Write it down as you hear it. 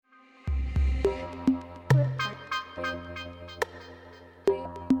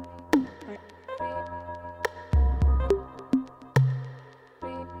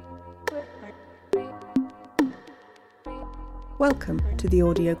Welcome to the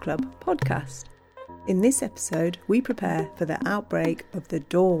Audio Club podcast. In this episode, we prepare for the outbreak of the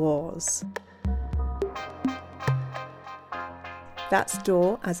DAW wars. That's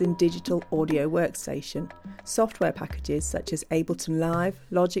DAW as in Digital Audio Workstation. Software packages such as Ableton Live,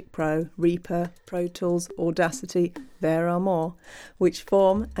 Logic Pro, Reaper, Pro Tools, Audacity, there are more, which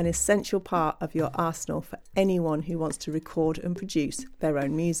form an essential part of your arsenal for anyone who wants to record and produce their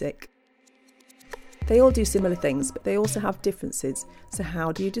own music. They all do similar things, but they also have differences, so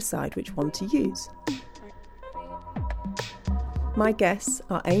how do you decide which one to use? My guests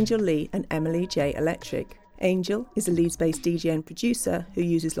are Angel Lee and Emily J. Electric. Angel is a Leeds-based DJ and producer who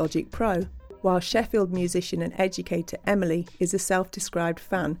uses Logic Pro, while Sheffield musician and educator Emily is a self-described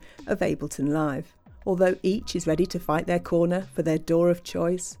fan of Ableton Live. Although each is ready to fight their corner for their DAW of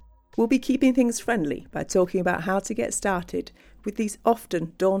choice, we'll be keeping things friendly by talking about how to get started with these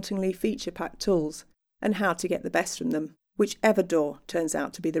often dauntingly feature-packed tools and how to get the best from them, whichever DAW turns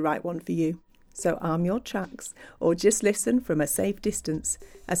out to be the right one for you. So arm your tracks or just listen from a safe distance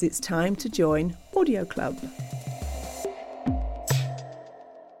as it's time to join Audio Club.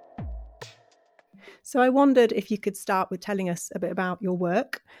 So I wondered if you could start with telling us a bit about your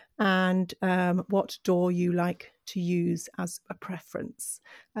work and what DAW you like to use as a preference.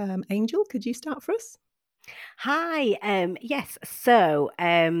 Angel, could you start for us? Hi, yes, so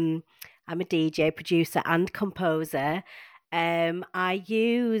I'm a DJ, producer and composer. I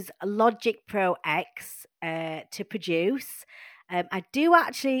use Logic Pro X to produce. I do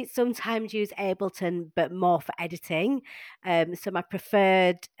actually sometimes use Ableton, but more for editing. So my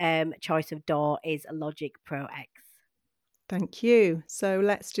preferred choice of DAW is Logic Pro X. Thank you. So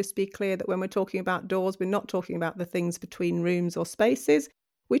let's just be clear that when we're talking about DAWs, we're not talking about the things between rooms or spaces.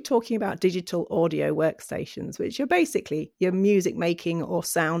 We're talking about digital audio workstations, which are basically your music making or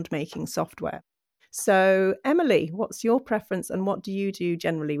sound making software. So, Emily, what's your preference and what do you do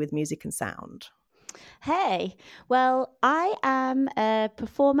generally with music and sound? Hey, well, I am a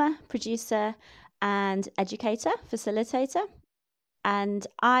performer, producer and educator, facilitator. And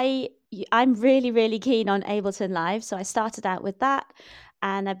I'm really, really keen on Ableton Live. So I started out with that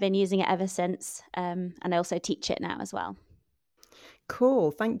and I've been using it ever since. And I also teach it now as well.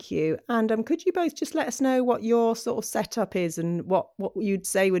 Cool, thank you. And could you both just let us know what your sort of setup is and what you'd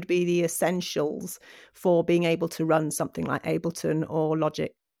say would be the essentials for being able to run something like Ableton or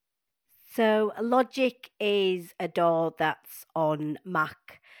Logic? So Logic is a DAW that's on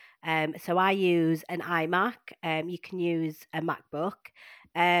Mac. So I use an iMac. You can use a MacBook.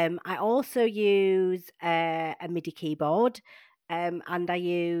 I also use a MIDI keyboard. And I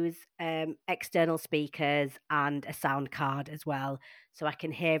use external speakers and a sound card as well, so I can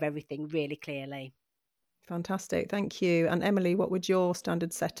hear everything really clearly. Fantastic, thank you. And Emily, what would your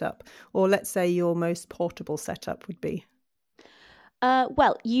standard setup, or let's say your most portable setup would be?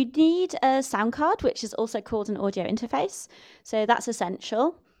 Well, you need a sound card, which is also called an audio interface. So that's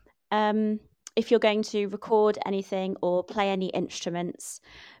essential. If you're going to record anything or play any instruments,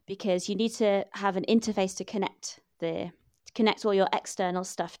 because you need to have an interface to connect all your external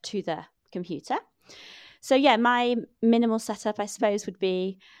stuff to the computer. So yeah, my minimal setup, I suppose, would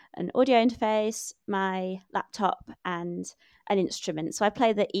be an audio interface, my laptop and an instrument. So I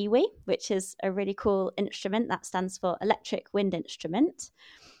play the EWI, which is a really cool instrument that stands for Electric Wind Instrument.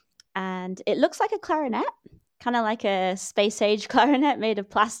 And it looks like a clarinet, kind of like a space age clarinet made of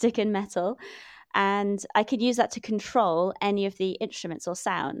plastic and metal. And I can use that to control any of the instruments or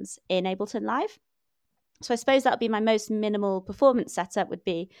sounds in Ableton Live. So I suppose that would be my most minimal performance setup would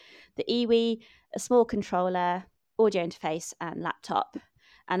be the EWI, a small controller, audio interface and laptop.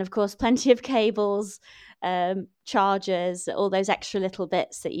 And of course, plenty of cables, chargers, all those extra little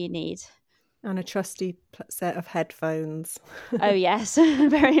bits that you need. And a trusty set of headphones. Oh, yes.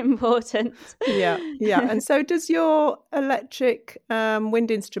 Very important. Yeah. And so does your electric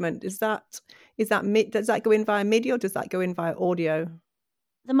wind instrument, does that go in via MIDI or does that go in via audio?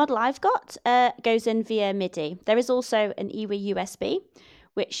 The model I've got goes in via MIDI. There is also an EWI USB,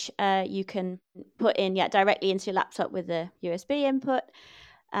 which you can put in directly into your laptop with a USB input.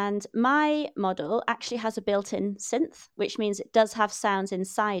 And my model actually has a built-in synth, which means it does have sounds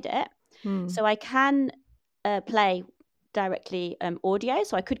inside it. So I can play directly audio.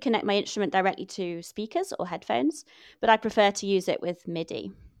 So I could connect my instrument directly to speakers or headphones, but I prefer to use it with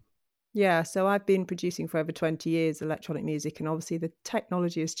MIDI. Yeah, so I've been producing for over 20 years electronic music, and obviously the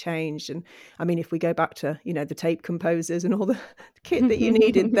technology has changed. And I mean, if we go back to, the tape composers and all the kit that you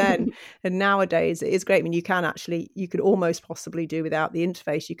needed then, and nowadays it is great. I mean, you could almost possibly do without the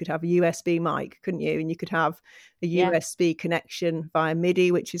interface. You could have a USB mic, couldn't you? And you could have a Yeah. USB connection via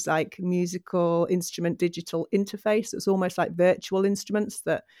MIDI, which is like musical instrument digital interface. It's almost like virtual instruments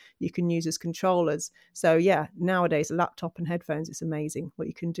that you can use as controllers. So yeah, nowadays a laptop and headphones, it's amazing what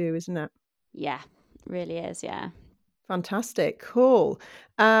you can do, isn't it? Yeah, really is. Yeah. Fantastic. Cool.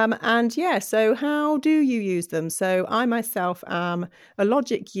 And yeah, so how do you use them? So I myself am a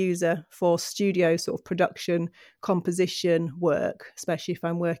Logic user for studio sort of production, composition work, especially if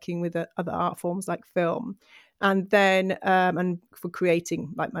I'm working with other art forms like film. And then, and for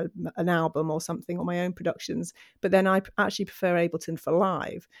creating like an album or something, or my own productions. But then I actually prefer Ableton for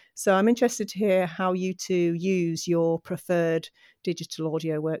live. So I'm interested to hear how you two use your preferred digital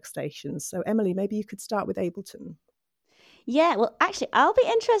audio workstations. So Emily, maybe you could start with Ableton. Yeah, well, actually, I'll be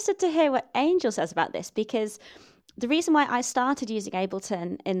interested to hear what Angel says about this, because the reason why I started using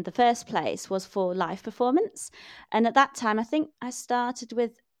Ableton in the first place was for live performance. And at that time, I think I started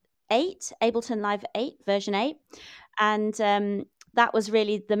with Ableton Live 8, version 8. And that was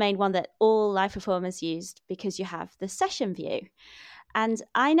really the main one that all live performers used, because you have the session view. And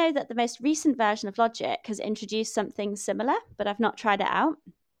I know that the most recent version of Logic has introduced something similar, but I've not tried it out.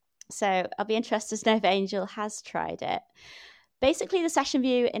 So I'll be interested to know if Angel has tried it. Basically, the session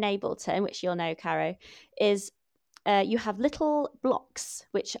view in Ableton, which you'll know, Caro, is you have little blocks,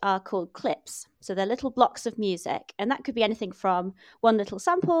 which are called clips. So they're little blocks of music. And that could be anything from one little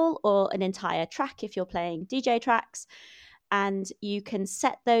sample or an entire track if you're playing DJ tracks. And you can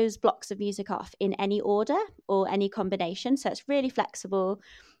set those blocks of music off in any order or any combination. So it's really flexible.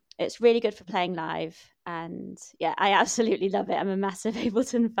 It's really good for playing live. And yeah, I absolutely love it. I'm a massive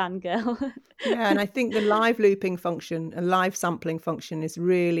Ableton fangirl. Yeah, and I think the live looping function and live sampling function is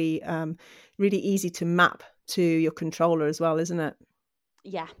really, really easy to map to your controller as well, isn't it?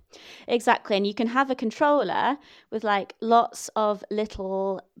 Yeah, exactly. And you can have a controller with like lots of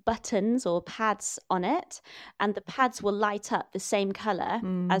little buttons or pads on it, and the pads will light up the same color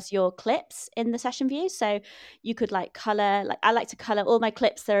as your clips in the session view. So you could like color, like I like to color all my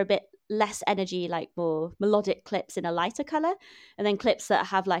clips. They're a bit less energy, like more melodic clips in a lighter color, and then clips that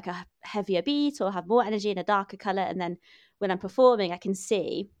have like a heavier beat or have more energy in a darker color. And then when I'm performing, I can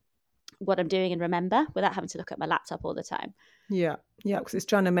see what I'm doing and remember without having to look at my laptop all the time. Yeah, because it's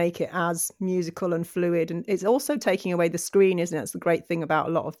trying to make it as musical and fluid, and it's also taking away the screen, isn't it? That's the great thing about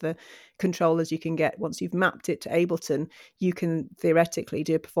a lot of the controllers you can get. Once you've mapped it to Ableton, you can theoretically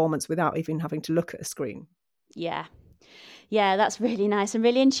do a performance without even having to look at a screen. Yeah, that's really nice and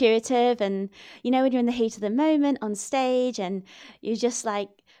really intuitive. And when you're in the heat of the moment on stage and you just like,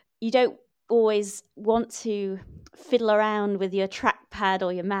 you don't always want to fiddle around with your trackpad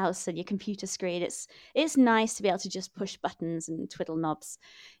or your mouse and your computer screen. It's nice to be able to just push buttons and twiddle knobs.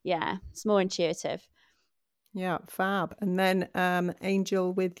 Yeah, it's more intuitive. Yeah, fab. And then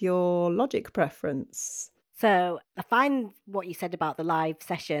Angel, with your Logic preference. So I find what you said about the live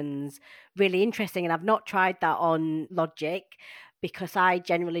sessions really interesting, and I've not tried that on Logic because I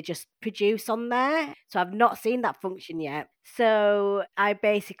generally just produce on there. So I've not seen that function yet. So I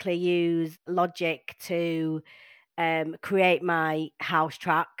basically use Logic to create my house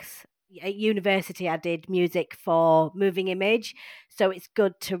tracks. At university, I did music for Moving Image. So it's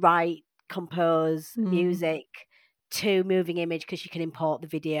good to compose music to Moving Image because you can import the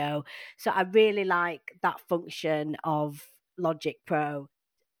video. So I really like that function of Logic Pro.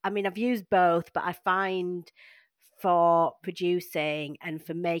 I mean, I've used both, but I find for producing and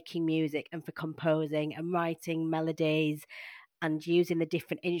for making music and for composing and writing melodies and using the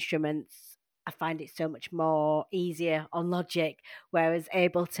different instruments, I find it so much more easier on Logic, whereas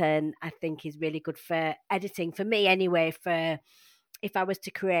Ableton, I think, is really good for editing, for me anyway, for if I was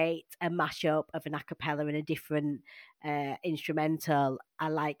to create a mashup of an a cappella and a different instrumental, I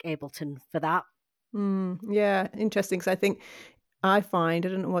like Ableton for that. Yeah, interesting, because I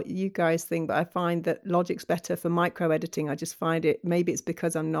don't know what you guys think, but I find that Logic's better for micro editing. I just find it, maybe it's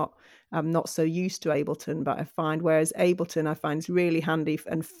because I'm not so used to Ableton, but whereas Ableton I find is really handy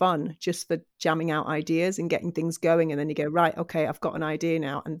and fun just for jamming out ideas and getting things going. And then you go, right, okay, I've got an idea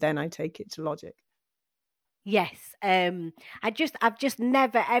now. And then I take it to Logic. Yes. I've just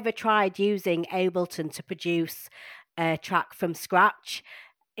never ever tried using Ableton to produce a track from scratch.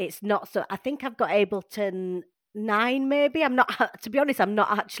 It's not so, I think I've got Ableton 9 maybe. I'm not, to be honest, I'm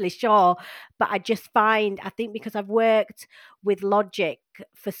not actually sure, but I think because I've worked with Logic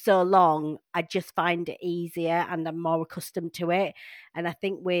for so long, I just find it easier and I'm more accustomed to it. And I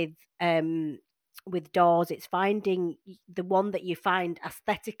think with DAWs, it's finding the one that you find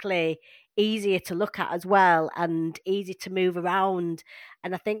aesthetically easier to look at as well and easy to move around.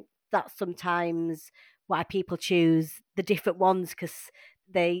 And I think that's sometimes why people choose the different ones, because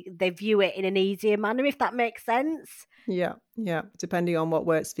they view it in an easier manner, if that makes sense. Yeah, depending on what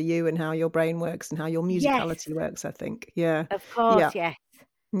works for you and how your brain works and how your musicality works, I think. Yeah, of course. Yes.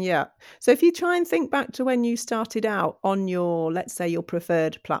 Yeah. So if you try and think back to when you started out on your, let's say, your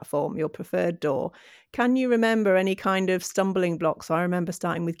preferred platform, your preferred DAW, can you remember any kind of stumbling blocks? I remember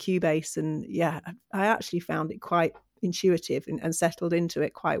starting with Cubase, and I actually found it quite intuitive and settled into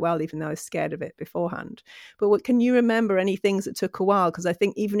it quite well, even though I was scared of it beforehand. But can you remember any things that took a while? Because I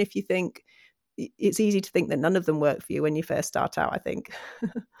think even if you think, it's easy to think that none of them work for you when you first start out, I think.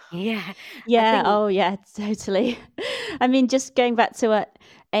 Yeah. Oh yeah, totally. I mean, just going back to what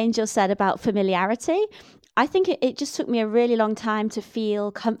Angel said about familiarity, I think it just took me a really long time to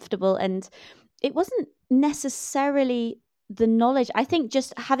feel comfortable, and it wasn't necessarily the knowledge. I think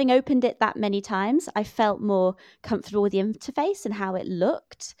just having opened it that many times, I felt more comfortable with the interface and how it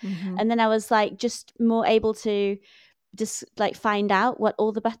looked. Mm-hmm. And then I was like just more able to just like find out what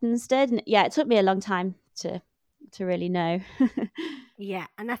all the buttons did. And yeah, it took me a long time to really know. Yeah,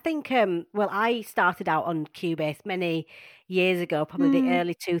 and I think I started out on Cubase many years ago, probably the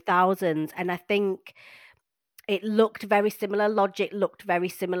early 2000s, and I think it looked very similar. Logic looked very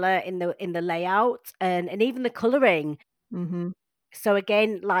similar in the layout and even the coloring. Mm-hmm. So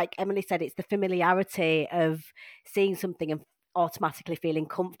again, like Emily said, it's the familiarity of seeing something and automatically feeling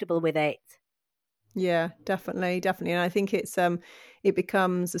comfortable with it. Yeah, definitely. And I think it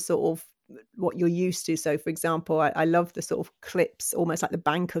becomes a sort of what you're used to. So for example, I love the sort of clips, almost like the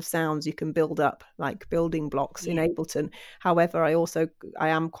bank of sounds you can build up, like building blocks in Ableton. However, I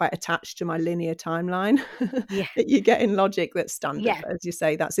am quite attached to my linear timeline that you get in Logic that's standard. Yeah. As you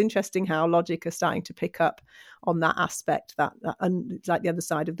say, that's interesting how Logic are starting to pick up on that aspect, that it's like the other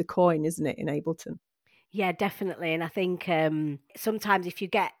side of the coin, isn't it, in Ableton? Yeah, definitely. And I think sometimes if you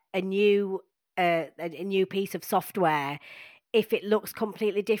get a new piece of software, if it looks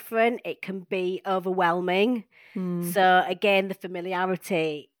completely different, it can be overwhelming. So again, the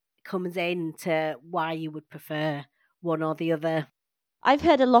familiarity comes into why you would prefer one or the other. I've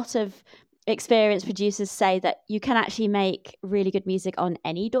heard a lot of experienced producers say that you can actually make really good music on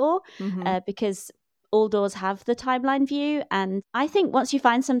any DAW because all DAWs have the timeline view. And I think once you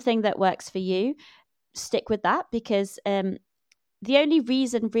find something that works for you, stick with that, because the only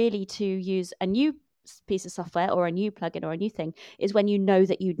reason really to use a new piece of software or a new plugin or a new thing is when you know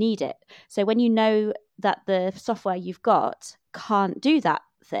that you need it. So when you know that the software you've got can't do that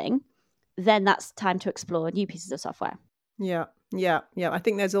thing, then that's time to explore new pieces of software. Yeah. I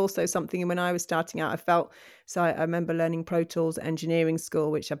think there's also something, when I was starting out, I remember learning Pro Tools at engineering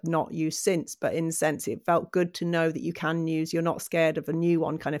school, which I've not used since, but in a sense, it felt good to know that you can use, you're not scared of a new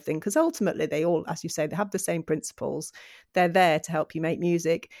one kind of thing, because ultimately they all, as you say, they have the same principles. They're there to help you make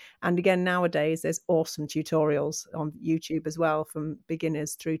music. And again, nowadays, there's awesome tutorials on YouTube as well, from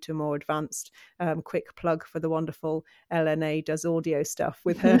beginners through to more advanced. Quick plug for the wonderful LNA does audio stuff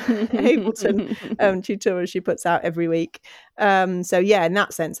with her Ableton tutorials she puts out every week. So yeah, in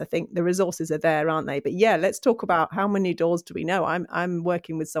that sense, I think the resources are there, aren't they? But yeah, let's talk about how many DAWs do we know. I'm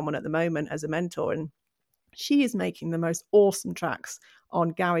working with someone at the moment as a mentor, and she is making the most awesome tracks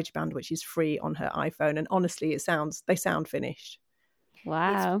on GarageBand, which is free on her iPhone. And honestly, they sound finished.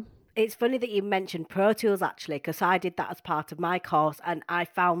 Wow. It's funny that you mentioned Pro Tools, actually, because I did that as part of my course, and I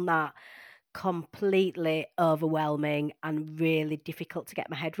found that completely overwhelming and really difficult to get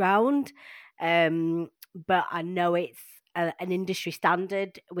my head round. But I know it's an industry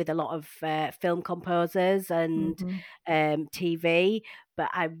standard with a lot of film composers and TV, but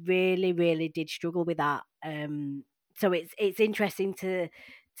I really, really did struggle with that. So it's interesting to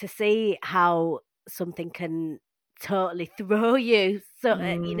see how something can totally throw you. So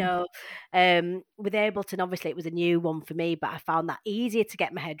with Ableton, obviously it was a new one for me, but I found that easier to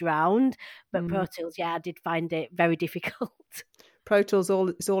get my head round. But Pro Tools, I did find it very difficult. Pro Tools,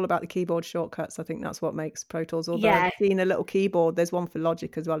 it's all about the keyboard shortcuts. I think that's what makes Pro Tools. Although I've seen a little keyboard, there's one for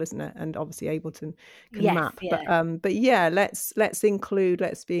Logic as well, isn't it? And obviously Ableton can map. Yeah. But yeah, let's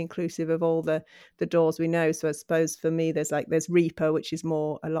be inclusive of all the DAWs we know. So I suppose for me, there's Reaper, which is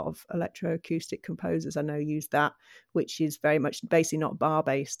more a lot of electroacoustic composers I know use that, which is very much basically not bar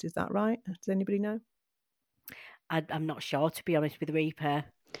based. Is that right? Does anybody know? I'm not sure, to be honest, with Reaper.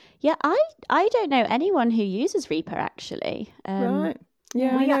 Yeah, I don't know anyone who uses Reaper actually. Right.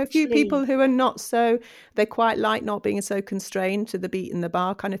 Yeah, I know a few people who are not so, they quite like not being so constrained to the beat and the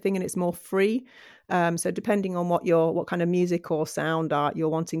bar kind of thing, and it's more free. So depending on what kind of music or sound art you're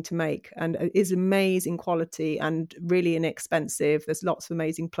wanting to make, and it is amazing quality and really inexpensive. There's lots of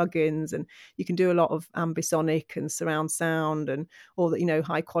amazing plugins, and you can do a lot of ambisonic and surround sound and all that,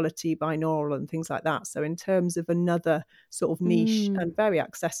 high quality binaural and things like that. So in terms of another sort of niche and very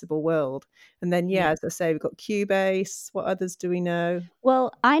accessible world. And then, as I say, we've got Cubase. What others do we know?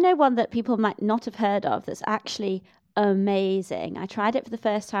 Well, I know one that people might not have heard of that's actually amazing. I tried it for the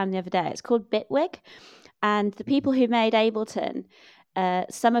first time the other day. It's called Bitwig. And the people who made Ableton,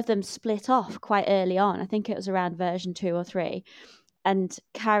 some of them split off quite early on. I think it was around version 2 or 3 and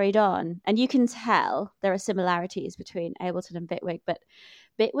carried on. And you can tell there are similarities between Ableton and Bitwig, but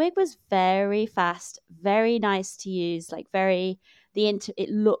Bitwig was very fast, very nice to use, like it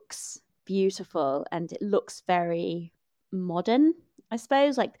looks beautiful and it looks very modern, I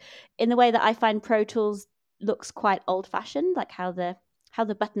suppose, like in the way that I find Pro Tools looks quite old-fashioned, like how the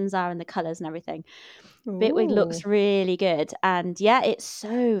buttons are and the colors and everything. Ooh. Bitwig looks really good, and it's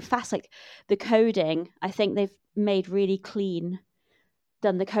so fast. Like the coding, I think they've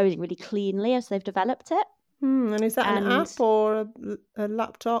done the coding really cleanly as they've developed it. And is that an app or a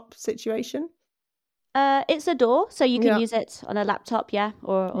laptop situation? It's a DAW, so you can use it on a laptop,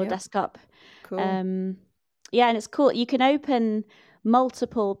 or desktop. Cool. And it's cool. You can open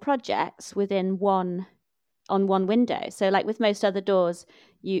multiple projects on one window. So like with most other DAWs,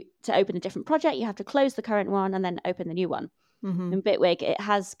 to open a different project, you have to close the current one and then open the new one. Mm-hmm. In Bitwig, it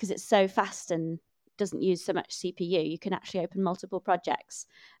has, because it's so fast and doesn't use so much CPU, you can actually open multiple projects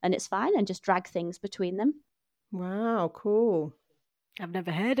and it's fine and just drag things between them. Wow, cool. I've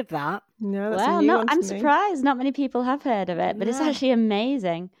never heard of that. No, that's a new one to I'm surprised not many people have heard of it, but it's actually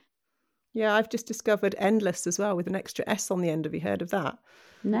amazing. Yeah, I've just discovered Endless as well with an extra S on the end. Have you heard of that?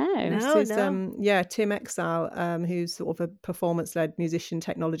 No. This is, Tim Exile, who's sort of a performance-led musician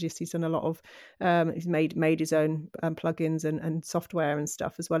technologist. He's done a lot of, he's made his own plugins and software and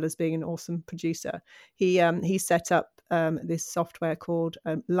stuff, as well as being an awesome producer. He set up this software called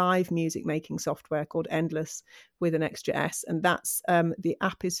live music making software called Endless with an extra S, and that's the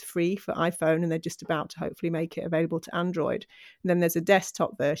app is free for iPhone, and they're just about to hopefully make it available to Android. And then there's a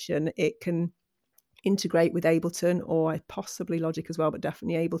desktop version. It can integrate with Ableton or possibly Logic as well, but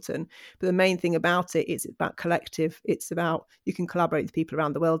definitely Ableton. But the main thing about it is about collective. It's about you can collaborate with people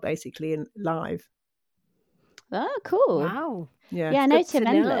around the world basically in live. Oh, cool. Wow. Yeah, I know Tim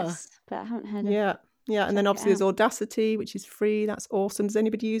Endless, but I haven't heard of it. Yeah, and then obviously there's Audacity, which is free. That's awesome. Does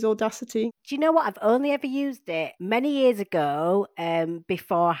anybody use Audacity? Do you know what? I've only ever used it many years ago,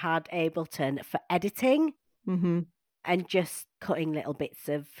 before I had Ableton, for editing and just cutting little bits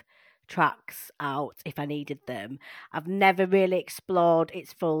of tracks out if I needed them. I've never really explored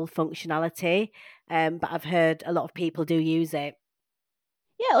its full functionality, but I've heard a lot of people do use it.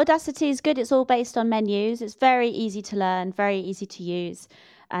 Yeah, Audacity is good. It's all based on menus. It's very easy to learn, very easy to use,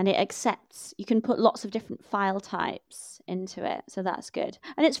 and it accepts, you can put lots of different file types into it, so that's good.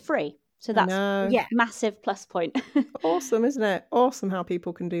 And it's free, so that's massive plus point. Awesome, isn't it? Awesome how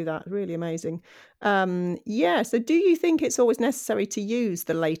people can do that. Really amazing. So do you think it's always necessary to use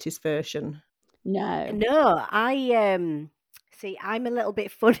the latest version? No, See, I'm a little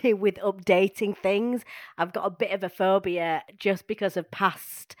bit funny with updating things. I've got a bit of a phobia just because of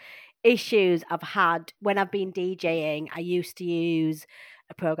past issues I've had. When I've been DJing, I used to use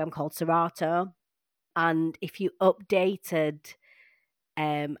a program called Serato. And if you updated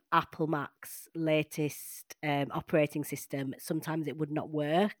Apple Mac's latest operating system, sometimes it would not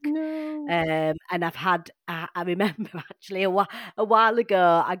work. No. And I've had, I remember actually a while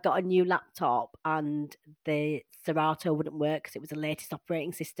ago, I got a new laptop and the Serato wouldn't work because it was the latest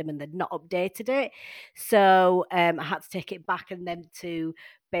operating system and they'd not updated it. So I had to take it back and then to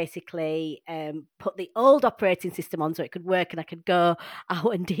basically put the old operating system on so it could work and I could go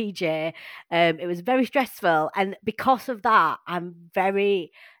out and DJ. It was very stressful, and because of that I'm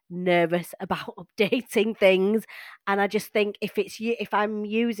very nervous about updating things, and I just think if I'm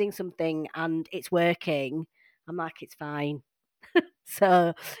using something and it's working, I'm like, it's fine.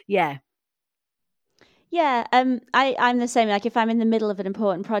 So I'm the same. Like if I'm in the middle of an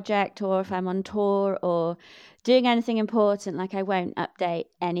important project or if I'm on tour or doing anything important, like I won't update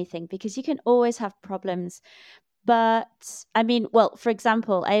anything because you can always have problems. But I mean, well, for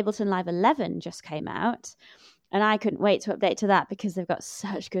example, Ableton Live 11 just came out and I couldn't wait to update to that because they've got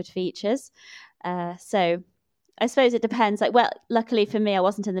such good features. So I suppose it depends. Like, well, luckily for me, I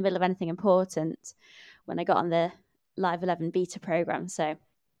wasn't in the middle of anything important when I got on the Live 11 beta program. So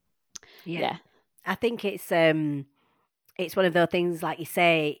Yeah. I think it's one of those things, like you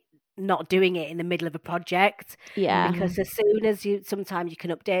say, not doing it in the middle of a project. Yeah. Because as soon as sometimes you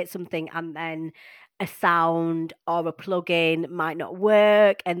can update something and then a sound or a plugin might not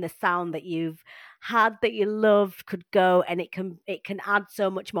work, and the sound that you've had that you loved could go, and it can add so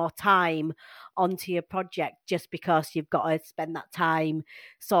much more time onto your project just because you've got to spend that time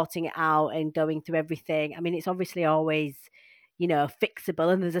sorting it out and going through everything. I mean, it's obviously always,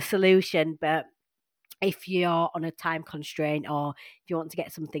 fixable and there's a solution, but if you're on a time constraint or if you want to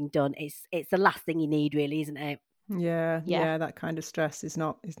get something done, it's the last thing you need, really, isn't it? Yeah, that kind of stress is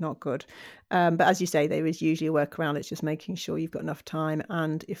not good. But as you say, there is usually a workaround. It's just making sure you've got enough time,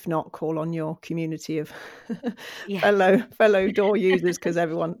 and if not, call on your community of fellow DAW users, because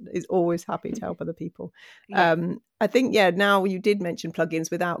everyone is always happy to help other people. I think, now you did mention plugins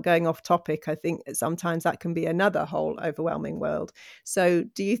without going off topic. I think sometimes that can be another whole overwhelming world. So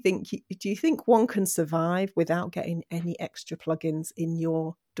do you think one can survive without getting any extra plugins in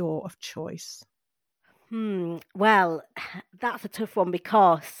your DAW of choice? Well, that's a tough one,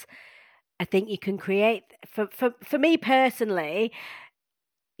 because I think you can create, for me personally,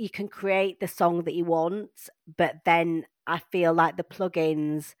 you can create the song that you want, but then I feel like the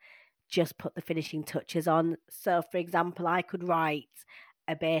plugins just put the finishing touches on. So, for example, I could write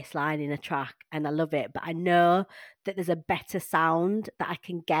a bass line in a track and I love it, but I know that there's a better sound that I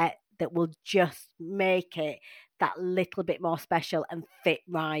can get that will just make it that little bit more special and fit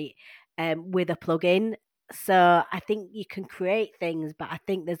right with a plugin. So I think you can create things, but I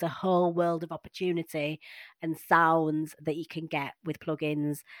think there's a whole world of opportunity and sounds that you can get with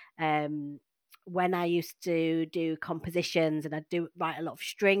plugins. When I used to do compositions and I do write a lot of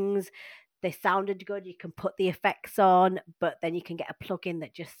strings, they sounded good. You can put the effects on, but then you can get a plugin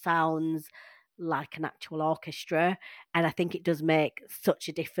that just sounds like an actual orchestra. And I think it does make such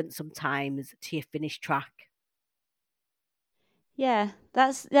a difference sometimes to your finished track. Yeah,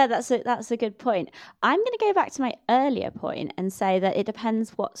 that's a good point. I'm going to go back to my earlier point and say that it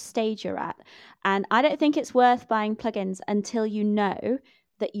depends what stage you're at. And I don't think it's worth buying plugins until you know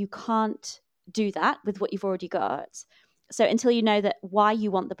that you can't do that with what you've already got. So until you know that why you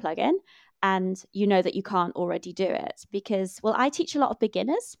want the plugin and you know that you can't already do it. Because, well, I teach a lot of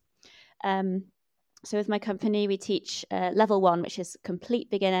beginners. So with my company, we teach level 1, which is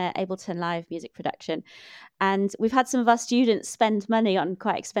complete beginner Ableton Live music production. And we've had some of our students spend money on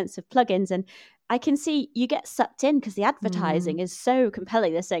quite expensive plugins. And I can see you get sucked in because the advertising is so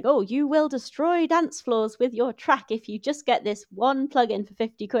compelling. They're saying, oh, you will destroy dance floors with your track if you just get this one plugin for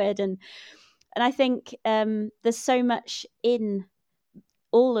 50 quid. And I think there's so much in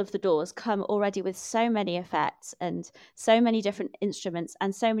all of the DAWs come already with so many effects and so many different instruments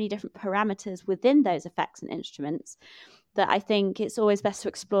and so many different parameters within those effects and instruments that I think it's always best to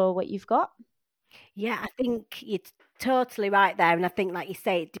explore what you've got. Yeah, I think you're totally right there. And I think, like you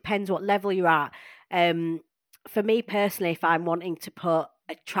say, it depends what level you're at. For me personally, if I'm wanting to put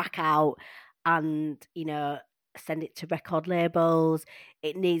a track out and, send it to record labels,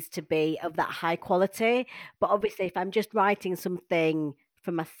 it needs to be of that high quality. But obviously, if I'm just writing something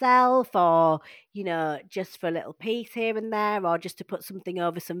for myself or, just for a little piece here and there, or just to put something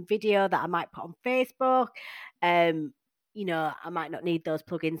over some video that I might put on Facebook, I might not need those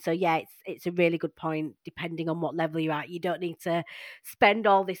plugins. So yeah, it's a really good point. Depending on what level you're at, you don't need to spend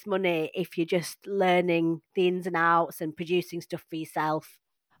all this money if you're just learning the ins and outs and producing stuff for yourself.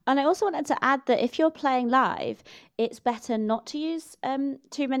 And I also wanted to add that if you're playing live, it's better not to use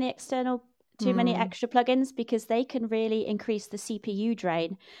too many extra plugins, because they can really increase the CPU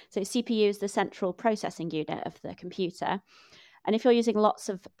drain. So CPU is the central processing unit of the computer. And if you're using lots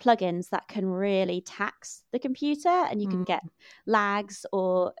of plugins, that can really tax the computer, and you can get lags,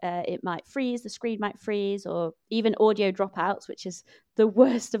 or it might freeze, the screen might freeze, or even audio dropouts, which is the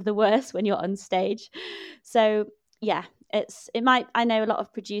worst of the worst when you're on stage. So yeah, I know a lot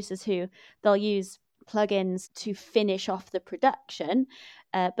of producers who they'll use plugins to finish off the production,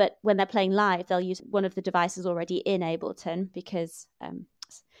 but when they're playing live, they'll use one of the devices already in Ableton because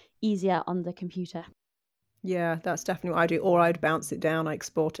it's easier on the computer. Yeah, that's definitely what I do. Or I'd bounce it down, I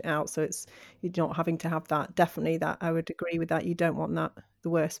export it out, so you're not having to have that. Definitely, that I would agree with that. You don't want that.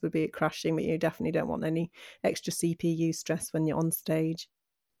 The worst would be it crashing, but you definitely don't want any extra CPU stress when you're on stage.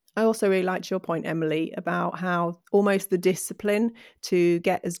 I also really liked your point, Emily, about how almost the discipline to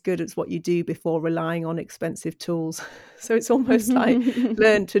get as good as what you do before relying on expensive tools. So it's almost like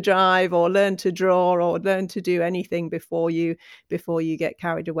learn to drive or learn to draw or learn to do anything before you get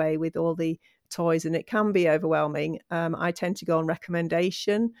carried away with all the toys, and it can be overwhelming. I tend to go on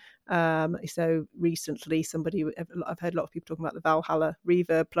recommendation. So recently, I've heard a lot of people talking about the Valhalla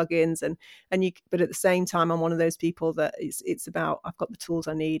Reverb plugins, but at the same time, I'm one of those people that it's about, I've got the tools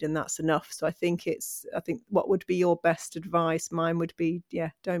I need and that's enough. So I think what would be your best advice? Mine would be,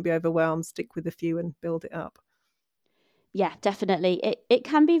 don't be overwhelmed, stick with a few and build it up. Yeah, definitely. It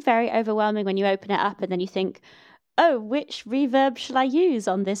can be very overwhelming when you open it up and then you think, oh, which reverb shall I use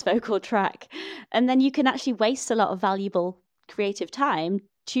on this vocal track? And then you can actually waste a lot of valuable creative time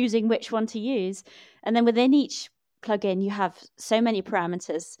choosing which one to use. And then within each plugin, you have so many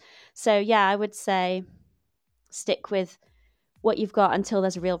parameters. So yeah, I would say stick with what you've got until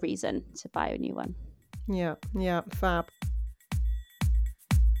there's a real reason to buy a new one. Yeah, fab.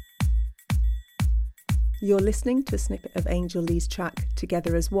 You're listening to a snippet of Angel Lee's track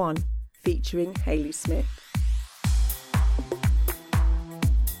Together as One, featuring Hayley Smith.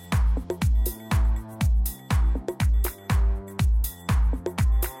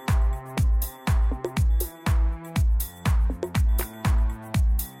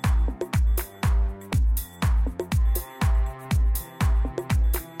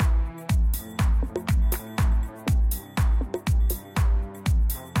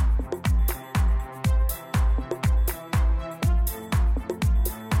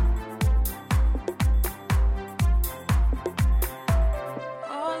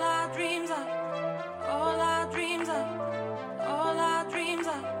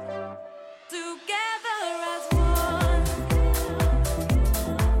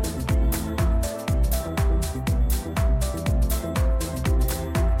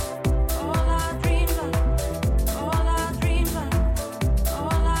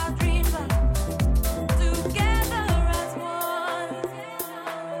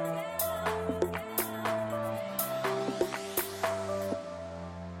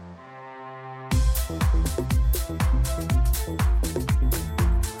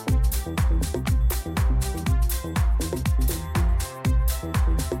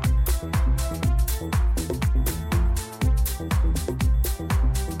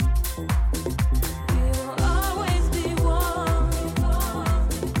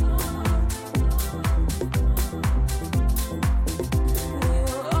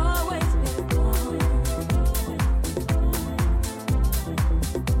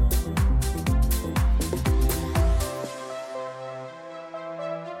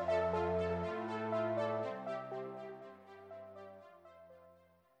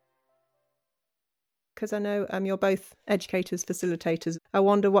 Because I know you're both educators, facilitators. I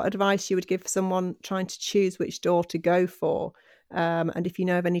wonder what advice you would give someone trying to choose which DAW to go for, and if you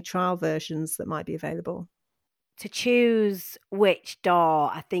know of any trial versions that might be available. To choose which DAW,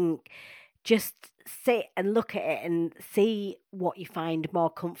 I think just sit and look at it and see what you find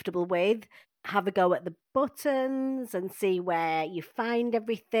more comfortable with. Have a go at the buttons and see where you find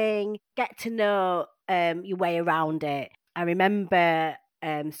everything. Get to know your way around it. I remember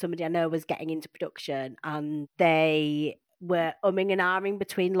somebody I know was getting into production and they were umming and ahhing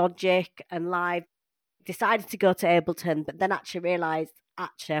between Logic and Live. Decided to go to Ableton, but then actually realised, I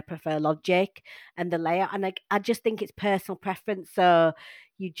prefer Logic and the layout. And I just think it's personal preference. So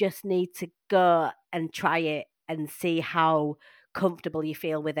you just need to go and try it and see how comfortable you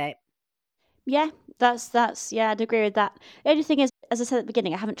feel with it. Yeah, that's I'd agree with that. The only thing is, as I said at the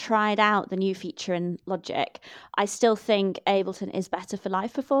beginning, I haven't tried out the new feature in Logic. I still think Ableton is better for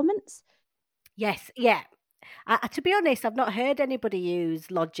live performance. Yes, yeah. To be honest, I've not heard anybody use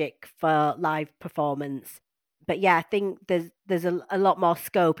Logic for live performance. But yeah, I think there's a lot more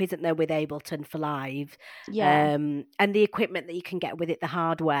scope, isn't there, with Ableton for live? Yeah. And the equipment that you can get with it, the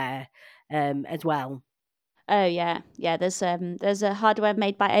hardware as well. Oh yeah. There's a hardware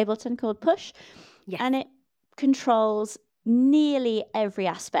made by Ableton called Push, and it controls nearly every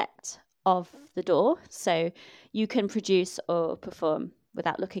aspect of the DAW, so you can produce or perform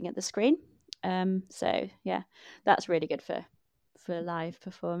without looking at the screen. So yeah, that's really good for live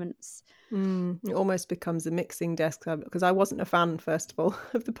performance. It almost becomes a mixing desk, because I wasn't a fan, first of all,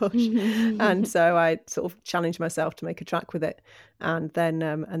 of the Push, and so I sort of challenged myself to make a track with it, and then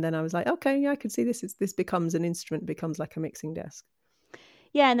I was like, okay, yeah, I can see this becomes an instrument, becomes like a mixing desk.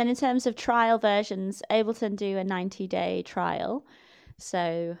 Yeah, and then in terms of trial versions, Ableton do a 90-day trial,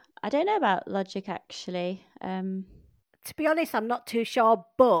 so I don't know about Logic actually. To be honest, I'm not too sure,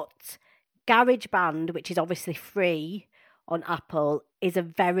 but GarageBand, which is obviously free on Apple, is a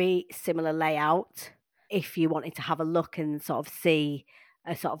very similar layout. If you wanted to have a look and sort of see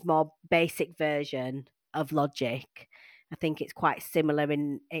a sort of more basic version of Logic, I think it's quite similar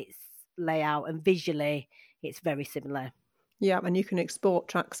in its layout, and visually it's very similar. Yeah, and you can export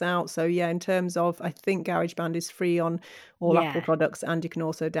tracks out. So yeah, in terms of, I think GarageBand is free on all Apple Yeah. products, and you can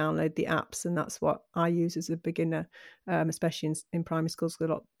also download the apps, and that's what I use as a beginner, especially in primary schools. A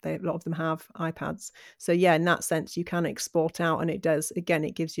lot of them have iPads. So yeah, in that sense, you can export out, and it does. Again,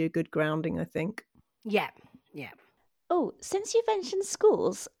 it gives you a good grounding, I think. Yeah. Yeah. Oh, since you mentioned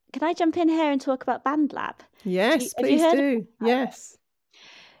schools, can I jump in here and talk about BandLab? Yes, Have you please heard do. Yes.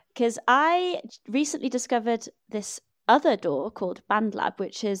 Because I recently discovered this other DAW called BandLab,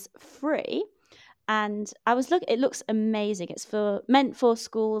 which is free. And it looks amazing. It's meant for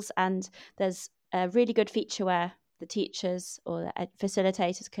schools, and there's a really good feature where the teachers or the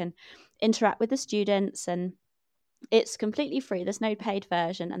facilitators can interact with the students, and it's completely free. There's no paid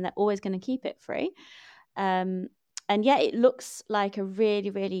version, and they're always going to keep it free. And yeah, it looks like a really,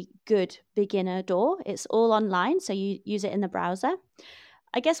 really good beginner DAW. It's all online, so you use it in the browser.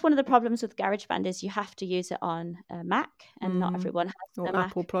 I guess one of the problems with GarageBand is you have to use it on a Mac, and not everyone has or a Mac.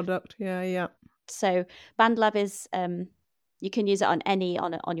 Apple product. Yeah. So BandLab is you can use it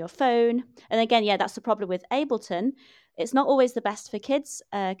on your phone. And again, yeah, that's the problem with Ableton. It's not always the best for kids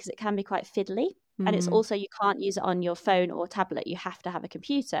because it can be quite fiddly. And it's also, you can't use it on your phone or tablet. You have to have a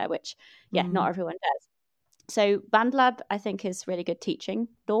computer, which, not everyone does. So BandLab, I think, is really good teaching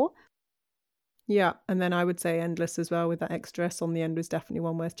DAW. Yeah, and then I would say Endless as well, with that extra S on the end, was definitely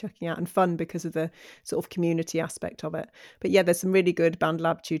one worth checking out, and fun because of the sort of community aspect of it. But yeah, there's some really good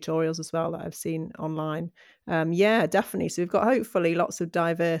BandLab tutorials as well that I've seen online. Yeah, definitely. So we've got hopefully lots of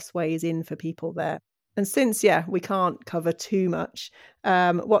diverse ways in for people there. And since, we can't cover too much,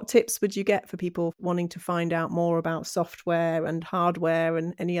 what tips would you get for people wanting to find out more about software and hardware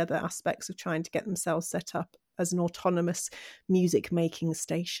and any other aspects of trying to get themselves set up as an autonomous music making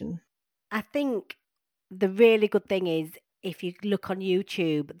station? I think the really good thing is, if you look on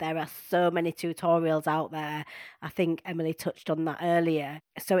YouTube, there are so many tutorials out there. I think Emily touched on that earlier.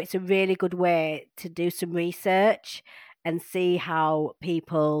 So it's a really good way to do some research and see how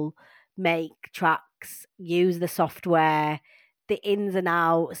people make tracks, use the software, the ins and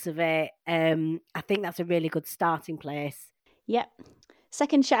outs of it. I think that's a really good starting place. Yep.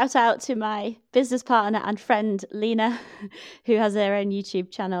 Second shout out to my business partner and friend, Lena, who has her own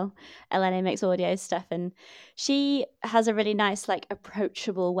YouTube channel, LNA Makes Audio Stuff. And she has a really nice,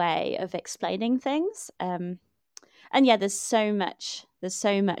 approachable way of explaining things. And yeah, there's so much on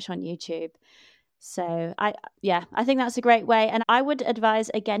YouTube. So I think that's a great way. And I would advise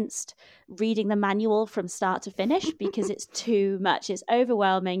against reading the manual from start to finish because it's too much. It's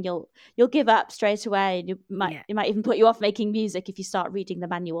overwhelming. You'll give up straight away. And it might even put you off making music if you start reading the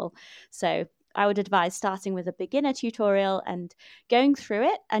manual. So I would advise starting with a beginner tutorial and going through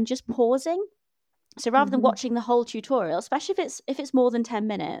it and just pausing. So rather than watching the whole tutorial, especially if it's more than 10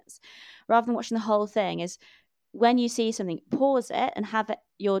 minutes, rather than watching the whole thing, is when you see something, pause it and have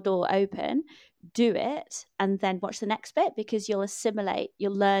your DAW open, do it, and then watch the next bit, because you'll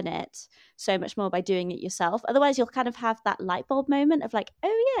learn it so much more by doing it yourself. Otherwise, you'll kind of have that light bulb moment of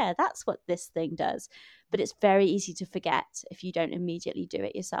oh yeah, that's what this thing does. But it's very easy to forget if you don't immediately do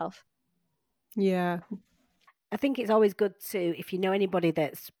it yourself. Yeah. I think it's always good to, if you know anybody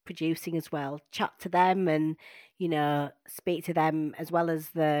that's producing as well, chat to them and, speak to them, as well as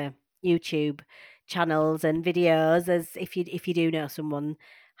the YouTube channels and videos. As if you do know someone,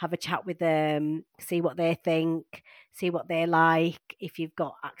 have a chat with them, see what they think, see what they like. If you've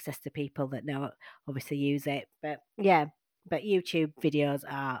got access to people that know, obviously use it. But YouTube videos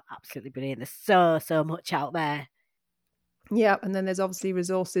are absolutely brilliant. There's so much out there. Yeah, and then there's obviously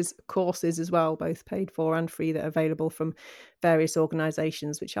courses as well, both paid for and free, that are available from various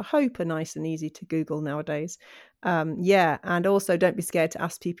organisations, which I hope are nice and easy to Google nowadays. And also don't be scared to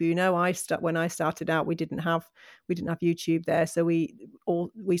ask people. When I started out, we didn't have YouTube there, so we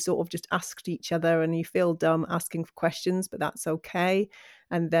sort of just asked each other, and you feel dumb asking for questions, but that's okay.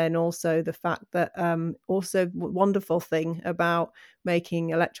 And then also the fact that wonderful thing about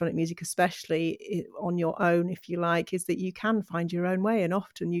making electronic music, especially on your own, if you like, is that you can find your own way, and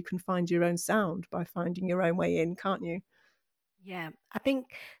often you can find your own sound by finding your own way in, can't you? Yeah, I think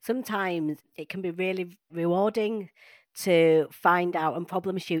sometimes it can be really rewarding to find out and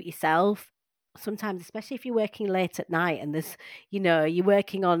problem shoot yourself. Sometimes, especially if you're working late at night and there's, you're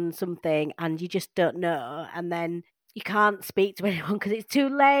working on something and you just don't know, and then you can't speak to anyone because it's too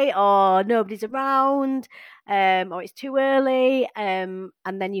late or nobody's around, or it's too early, and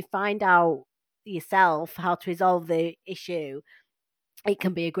then you find out yourself how to resolve the issue. It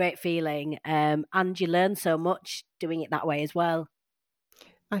can be a great feeling, and you learn so much doing it that way as well.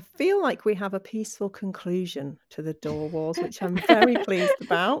 I feel like we have a peaceful conclusion to the door wars, which I'm very pleased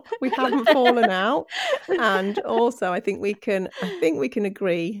about. We haven't fallen out. And also I think we can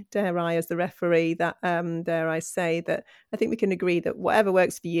agree, dare I as the referee, that dare I say that I think we can agree that whatever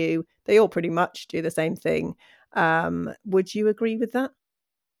works for you, they all pretty much do the same thing. Would you agree with that?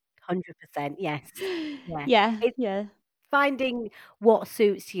 100%, yes. Yeah. It's Yeah. finding what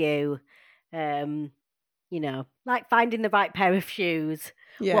suits you, like finding the right pair of shoes,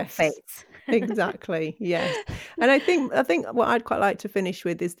 what Yes, fits. exactly. Yes. And I think what I'd quite like to finish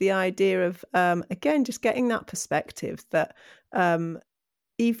with is the idea of, again, just getting that perspective that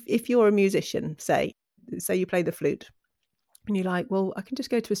if you're a musician, say you play the flute, and you're like, well, I can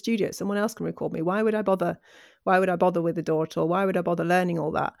just go to a studio, someone else can record me. Why would I bother with the DAW at all? Why would I bother learning all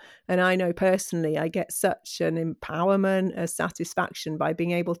that? And I know personally I get such an empowerment, a satisfaction by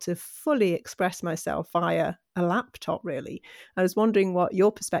being able to fully express myself via a laptop, really. I was wondering what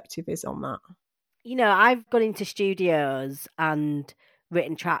your perspective is on that. I've gone into studios and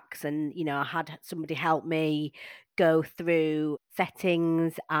written tracks, and I had somebody help me go through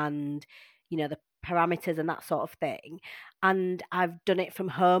settings and the parameters and that sort of thing, and I've done it from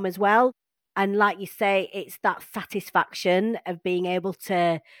home as well. And like you say, it's that satisfaction of being able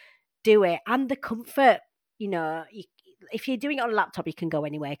to do it and the comfort. If you're doing it on a laptop, you can go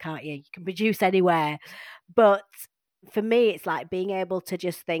anywhere, can't you? You can produce anywhere. But for me, it's like being able to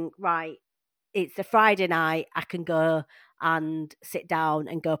just think, right, it's a Friday night, I can go and sit down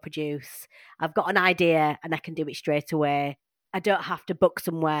and go produce. I've got an idea and I can do it straight away. I don't have to book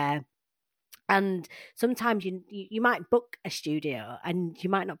somewhere. And sometimes you might book a studio and you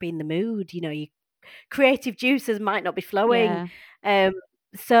might not be in the mood. Your creative juices might not be flowing. Yeah.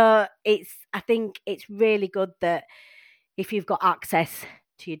 So I think it's really good that if you've got access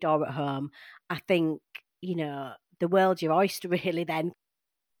to your DAW at home, I think, the world's your oyster really then.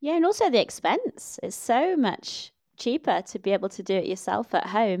 Yeah, and also the expense. It's so much cheaper to be able to do it yourself at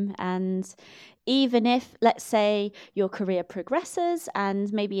home. And even if, let's say, your career progresses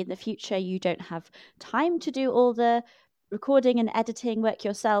and maybe in the future you don't have time to do all the recording and editing work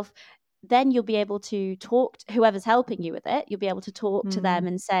yourself, then you'll be able to talk to whoever's helping you with it. You'll be able to talk to them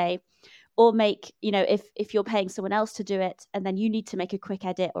and say, or make, if you're paying someone else to do it and then you need to make a quick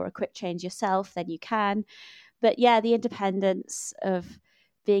edit or a quick change yourself, then you can. But yeah, the independence of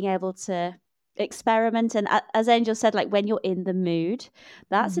being able to experiment, and as Angel said, like when you're in the mood,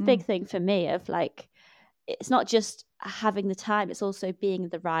 that's a big thing for me, of like, it's not just having the time, it's also being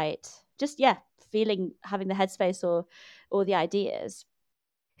the right, having the headspace or the ideas.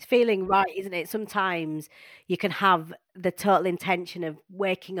 It's feeling right, isn't it? Sometimes you can have the total intention of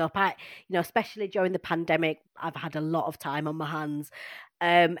waking up. Especially during the pandemic, I've had a lot of time on my hands.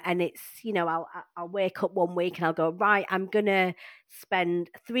 And it's, I'll wake up one week and I'll go, right, I'm going to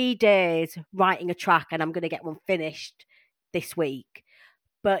spend 3 days writing a track and I'm going to get one finished this week.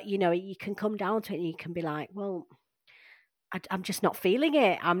 But, you can come down to it and you can be like, well, I'm just not feeling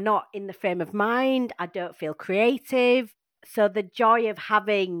it. I'm not in the frame of mind. I don't feel creative. So the joy of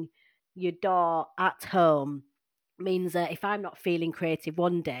having your DAW at home means that if I'm not feeling creative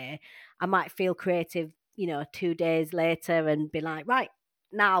one day, I might feel creative, 2 days later and be like, right,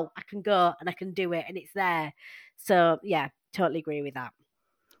 now I can go and I can do it and it's there. So yeah, totally agree with that.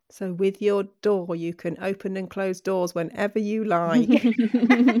 So with your DAW, you can open and close doors whenever you like.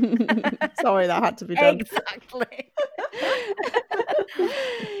 Sorry, that had to be done. Exactly.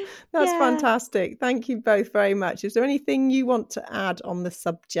 That's fantastic. Thank you both very much. Is there anything you want to add on the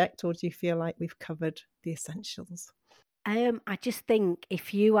subject, or do you feel like we've covered the essentials? I just think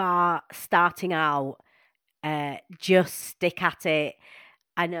if you are starting out, just stick at it.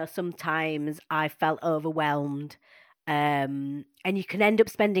 I know sometimes I felt overwhelmed, and you can end up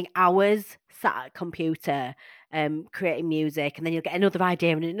spending hours sat at a computer creating music, and then you'll get another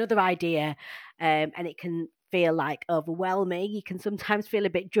idea and another idea, and it can feel like overwhelming. You can sometimes feel a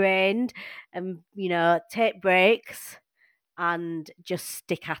bit drained, and take breaks and just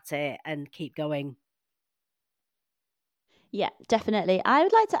stick at it and keep going. Yeah, definitely. I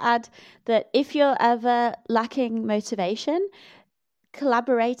would like to add that if you're ever lacking motivation,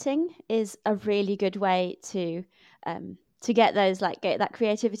 collaborating is a really good way to get that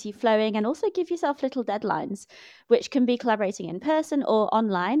creativity flowing, and also give yourself little deadlines, which can be collaborating in person or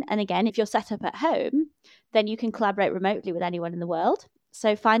online. And again, if you're set up at home, then you can collaborate remotely with anyone in the world.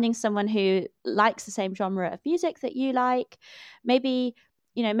 So finding someone who likes the same genre of music that you like, maybe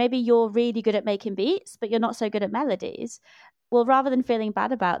you're really good at making beats, but you're not so good at melodies. Well, rather than feeling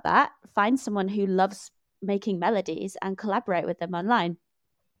bad about that, find someone who loves making melodies and collaborate with them online.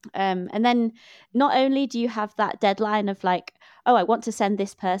 And then not only do you have that deadline of like, oh, I want to send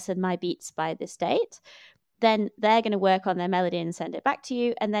this person my beats by this date, then they're going to work on their melody and send it back to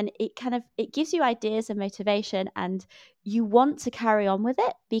you. And then it gives you ideas and motivation, and you want to carry on with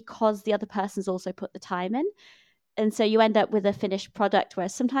it because the other person's also put the time in. And so you end up with a finished product,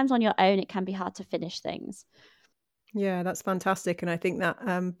 whereas sometimes on your own, it can be hard to finish things. Yeah, that's fantastic. And I think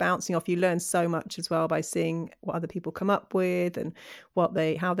that bouncing off, you learn so much as well by seeing what other people come up with and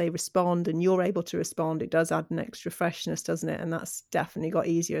how they respond, and you're able to respond. It does add an extra freshness, doesn't it? And that's definitely got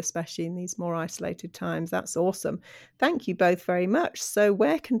easier, especially in these more isolated times. That's awesome. Thank you both very much. So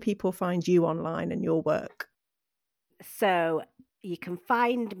where can people find you online and your work? So you can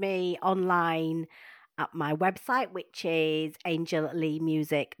find me online at my website, which is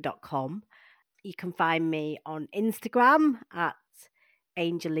angelleemusic.com. You can find me on Instagram at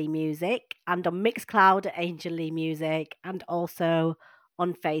Angel Lee Music, and on Mixcloud at Angel Lee Music, and also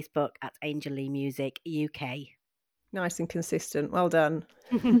on Facebook at Angel Lee Music UK. Nice and consistent. Well done.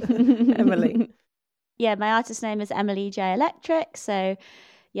 Emily. Yeah, my artist name is Emily J Electric. So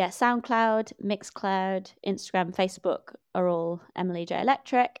yeah, SoundCloud, Mixcloud, Instagram, Facebook are all Emily J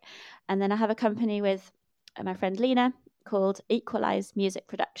Electric. And then I have a company with my friend Lena called Equalize Music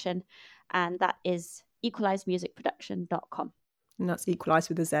Production, and that is equalizemusicproduction.com. And that's Equalize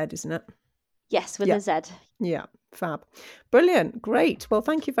with a Z, isn't it? Yes, with a Z. Yeah, fab. Brilliant. Great. Well,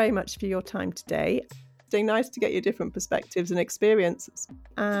 thank you very much for your time today. It's been nice to get your different perspectives and experiences.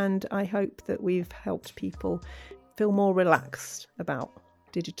 And I hope that we've helped people feel more relaxed about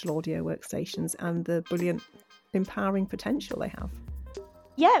digital audio workstations and the brilliant empowering potential they have.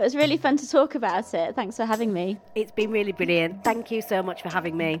 Yeah, it was really fun to talk about it. Thanks for having me. It's been really brilliant. Thank you so much for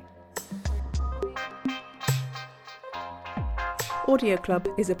having me. Audio Club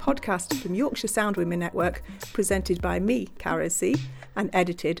is a podcast from Yorkshire Sound Women Network, presented by me, Cara C, and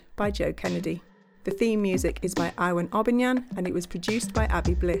edited by Joe Kennedy. The theme music is by Iwan Obinyan, and it was produced by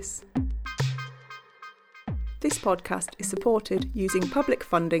Abby Bliss. This podcast is supported using public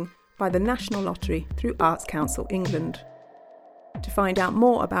funding by the National Lottery through Arts Council England. To find out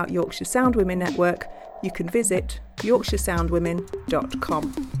more about Yorkshire Sound Women Network, you can visit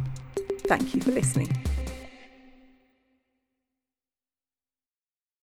yorkshiresoundwomen.com. Thank you for listening.